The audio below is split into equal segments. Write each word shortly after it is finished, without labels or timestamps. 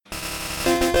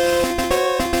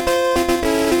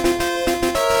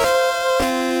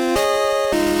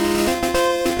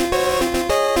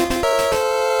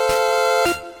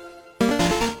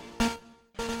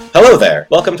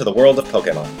Welcome to the world of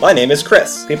Pokemon. My name is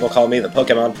Chris. People call me the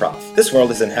Pokemon Prof. This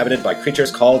world is inhabited by creatures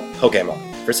called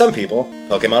Pokemon. For some people,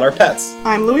 Pokemon are pets.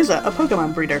 I'm Louisa, a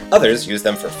Pokemon breeder. Others use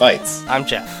them for fights. I'm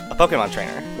Jeff, a Pokemon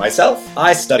trainer. Myself,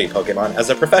 I study Pokemon as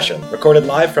a profession. Recorded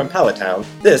live from Palatown,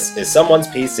 this is Someone's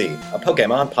PC, a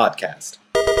Pokemon podcast.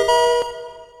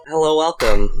 Hello,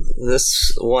 welcome.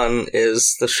 This one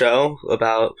is the show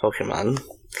about Pokemon.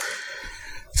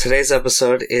 Today's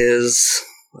episode is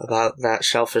about that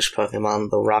shellfish Pokemon,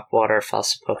 the rockwater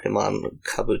fossil Pokemon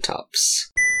Kabutops.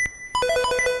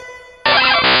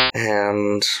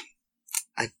 And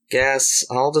I guess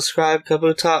I'll describe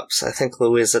Kabutops. I think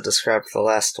Louisa described the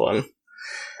last one.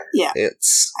 Yeah. I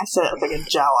said it like a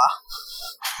Jawa.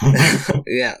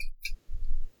 Yeah.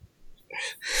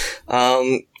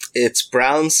 It's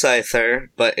brown Scyther,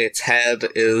 but its head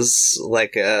is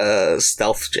like a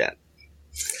stealth jet.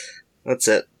 That's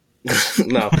it.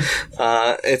 No.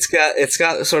 It's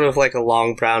got sort of like a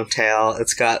long brown tail.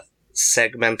 It's got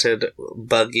segmented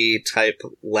buggy type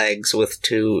legs with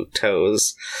 2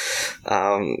 toes.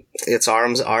 Its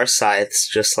arms are scythes,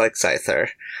 just like Scyther.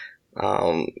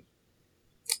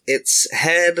 Its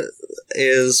head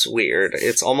is weird.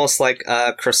 It's almost like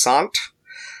a croissant.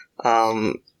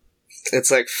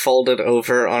 It's like folded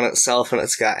over on itself, and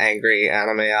it's got angry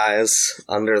anime eyes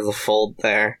under the fold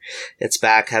there. Its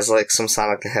back has like some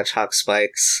Sonic the Hedgehog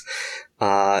spikes.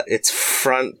 Its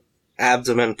front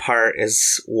abdomen part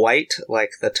is white, like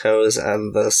the toes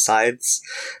and the sides,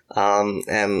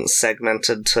 and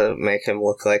segmented to make him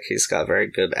look like he's got very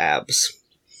good abs.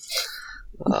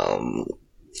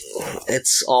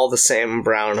 It's all the same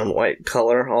brown and white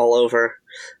color all over.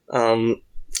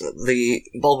 The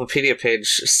Bulbapedia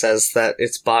page says that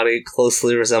its body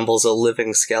closely resembles a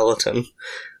living skeleton,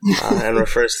 and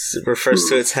refers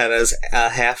to its head as a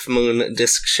half-moon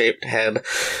disc-shaped head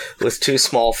with 2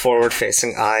 small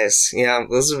forward-facing eyes. Yeah,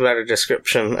 this is a better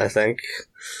description, I think.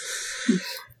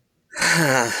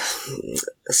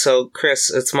 So,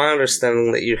 Chris, it's my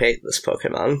understanding that you hate this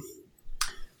Pokemon.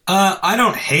 I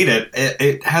don't hate it.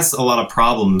 It has a lot of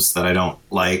problems that I don't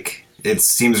like. It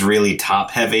seems really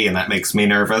top-heavy, and that makes me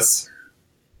nervous.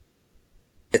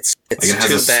 It has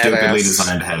too a stupidly badass.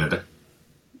 designed head.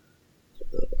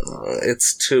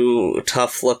 It's too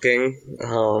tough-looking.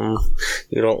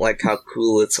 You don't like how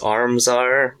cool its arms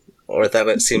are, or that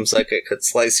it seems like it could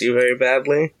slice you very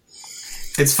badly.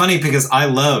 It's funny because I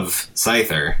love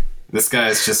Scyther. This guy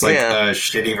is just like a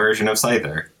shitty version of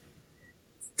Scyther.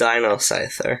 Dino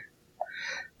Scyther.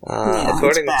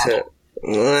 According to...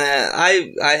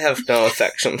 I have no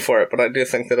affection for it, but I do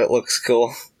think that it looks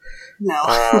cool.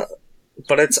 No.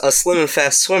 But it's a slim and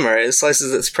fast swimmer. It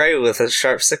slices its prey with its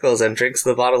sharp sickles and drinks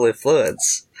the bodily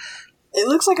fluids. It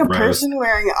looks like a Right. person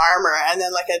wearing armor and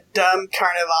then like a dumb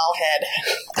carnival head.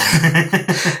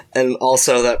 And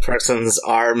also that person's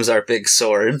arms are big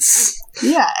swords.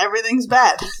 Yeah, everything's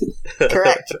bad.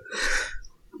 Correct.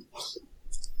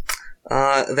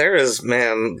 There's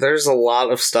a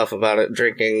lot of stuff about it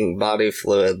drinking body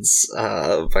fluids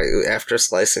after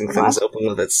slicing things open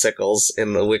with its sickles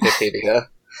in the Wikipedia.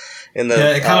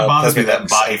 It kind of bothers me that Pokédex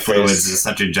body phrase. fluids is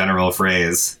such a general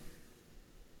phrase.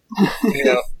 You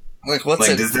know, like what's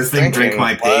Like, it does this thing drink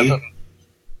my pee? What?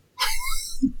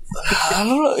 I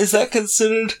don't know. Is that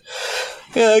considered?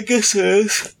 Yeah, I guess it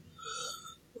is.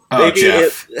 Oh,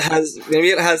 Jeff.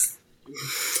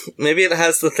 Maybe it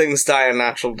has the things die a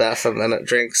natural death, and then it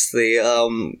drinks the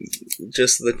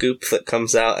just the goop that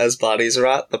comes out as bodies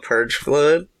rot, the purge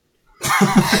fluid.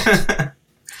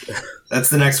 That's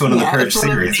the next one in the Purge it's one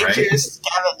of series, right? nature's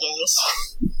scavengers.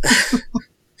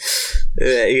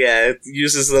 Yeah, it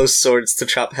uses those swords to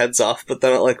chop heads off, but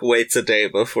then it like waits a day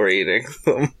before eating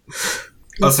them.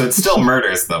 Oh, so it still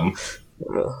murders them.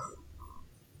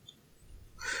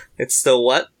 It's still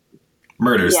what?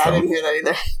 Murders Yeah, I them. didn't hear that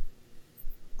either.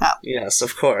 Yes,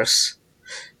 of course.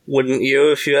 Wouldn't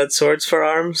you if you had swords for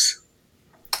arms?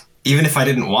 Even if I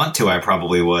didn't want to, I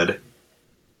probably would.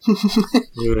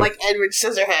 Like Edward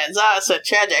Scissorhands. Ah, so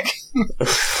tragic.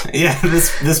 Yeah,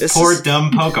 this poor dumb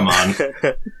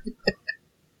Pokemon.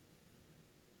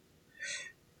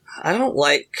 I don't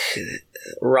like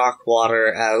rock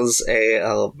water as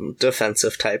a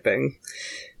defensive typing,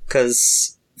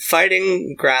 because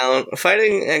fighting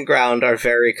and ground are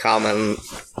very common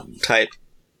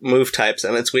move types,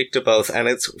 and it's weak to both, and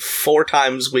it's 4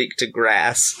 times weak to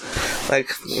grass. Like,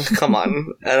 come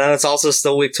on. And then it's also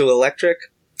still weak to electric.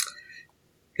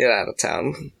 Get out of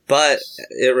town. But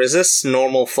it resists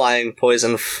normal flying,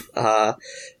 poison,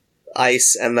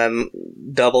 ice, and then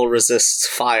double resists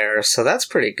fire, so that's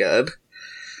pretty good.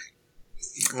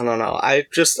 I don't know. I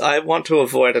want to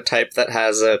avoid a type that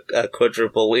has a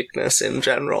quadruple weakness in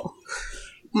general.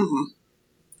 Mm-hmm.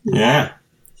 Yeah.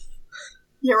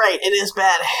 You're right, it is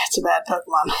bad. It's a bad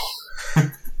Pokemon.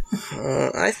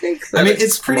 I think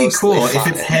it's pretty cool. fine. If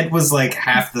its head was like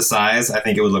half the size, I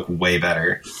think it would look way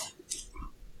better.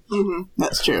 Mm-hmm.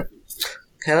 That's true.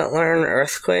 Can it learn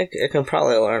Earthquake? It can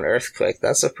probably learn Earthquake.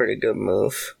 That's a pretty good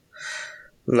move.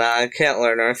 Nah, it can't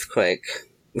learn Earthquake.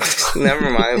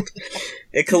 Never mind.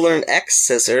 It can learn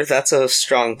X-Scissor. That's a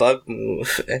strong bug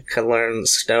move. It can learn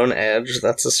Stone Edge.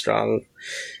 That's a strong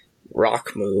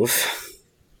rock move.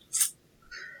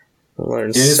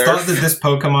 It is thought that this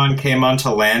Pokemon came onto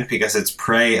land because its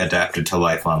prey adapted to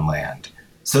life on land.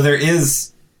 So there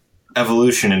is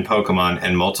evolution in Pokemon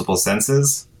in multiple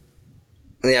senses.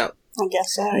 Yeah. I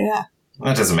guess so, yeah.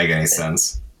 That doesn't make any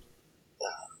sense.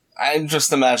 I'm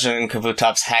just imagining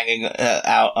Kabutops hanging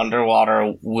out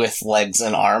underwater with legs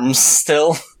and arms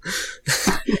still.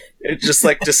 It just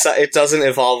like it doesn't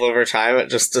evolve over time. It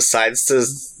just decides to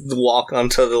walk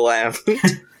onto the land.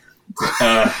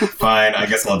 Fine, I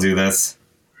guess I'll do this.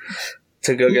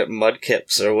 To go get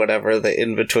Mudkips or whatever the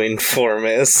in-between form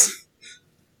is.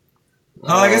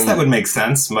 Oh, I guess that would make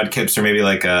sense. Mudkips are maybe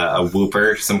like a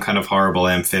Wooper, some kind of horrible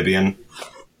amphibian.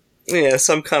 Yeah,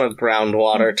 some kind of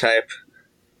groundwater type.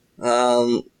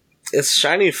 Its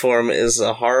shiny form is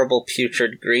a horrible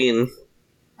putrid green.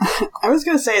 I was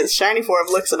going to say its shiny form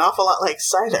looks an awful lot like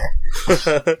Scyther.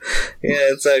 Yeah,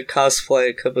 it's a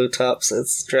cosplay Kabutops.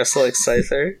 It's dressed like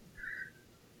Scyther.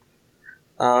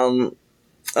 I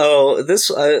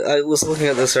was looking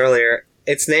at this earlier.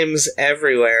 Its names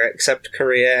everywhere except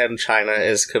Korea and China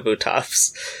is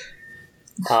Kabutops.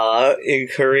 In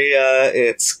Korea,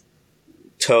 it's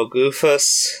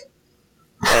Togephus,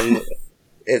 and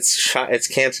its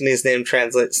Cantonese name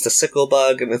translates to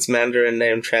Sicklebug, and its Mandarin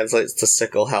name translates to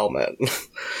Sickle Helmet.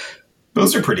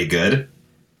 Those are pretty good.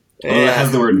 Yeah. Well, it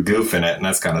has the word goof in it, and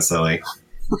that's kind of silly.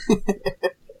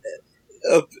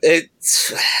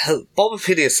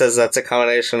 Bulbapedia says that's a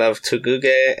combination of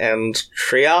Tuguge and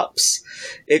Triops.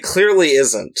 It clearly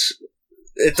isn't.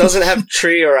 It doesn't have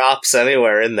tree or ops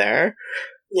anywhere in there.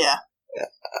 Yeah.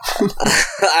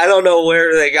 I don't know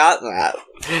where they got that.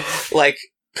 Like,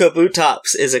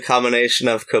 Kabutops is a combination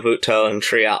of Kabuto and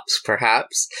Triops,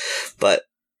 perhaps, but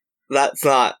that's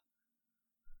not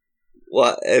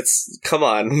what it's. Come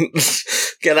on,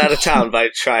 get out of town by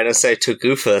trying to say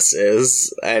Tugufus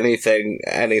is anything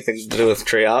to do with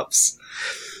Triops.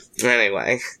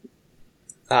 Anyway,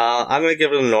 I'm gonna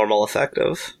give it a normal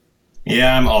effective.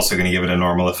 Yeah, I'm also gonna give it a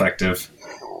normal effective.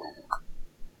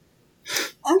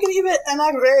 I'm going to give it a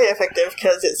not very effective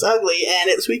because it's ugly and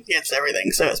it's weak against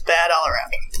everything, so it's bad all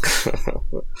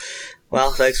around.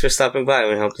 Well, thanks for stopping by.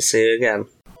 We hope to see you again.